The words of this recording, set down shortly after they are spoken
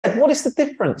what is the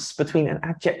difference between an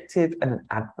adjective and an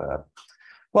adverb?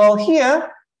 Well,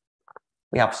 here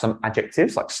we have some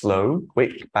adjectives like slow,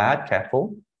 quick, bad,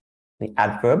 careful. The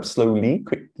adverb, slowly,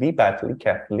 quickly, badly,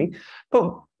 carefully.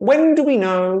 But when do we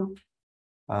know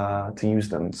to use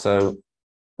them? So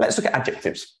let's look at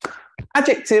adjectives.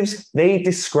 Adjectives, they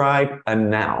describe a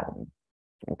noun.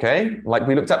 Okay, like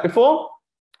we looked at before.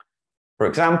 For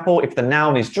example, if the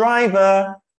noun is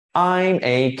driver, I'm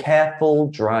a careful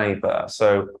driver.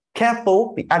 So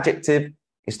careful, the adjective,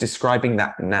 is describing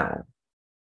that noun.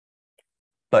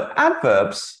 But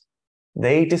adverbs,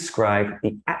 they describe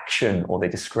the action or they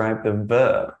describe the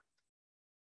verb.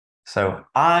 So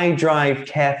I drive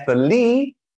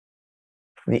carefully.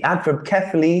 The adverb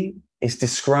carefully is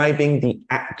describing the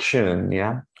action.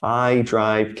 Yeah, I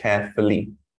drive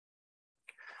carefully.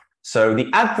 So the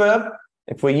adverb,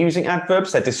 if we're using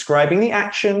adverbs, they're describing the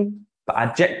action, but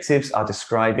adjectives are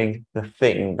describing the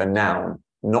thing, the noun,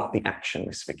 not the action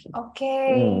we're speaking.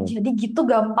 Oke, jadi gitu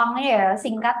gampangnya ya.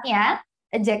 Singkatnya,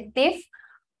 adjective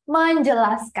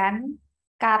menjelaskan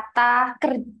kata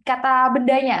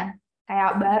bendanya,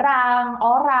 kayak barang,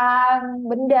 orang,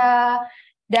 benda.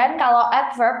 Dan kalau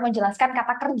adverb menjelaskan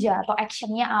kata kerja atau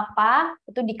actionnya apa,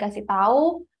 itu dikasih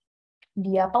tahu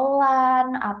dia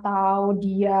pelan atau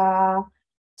dia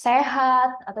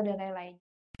sehat atau dan lain-lain.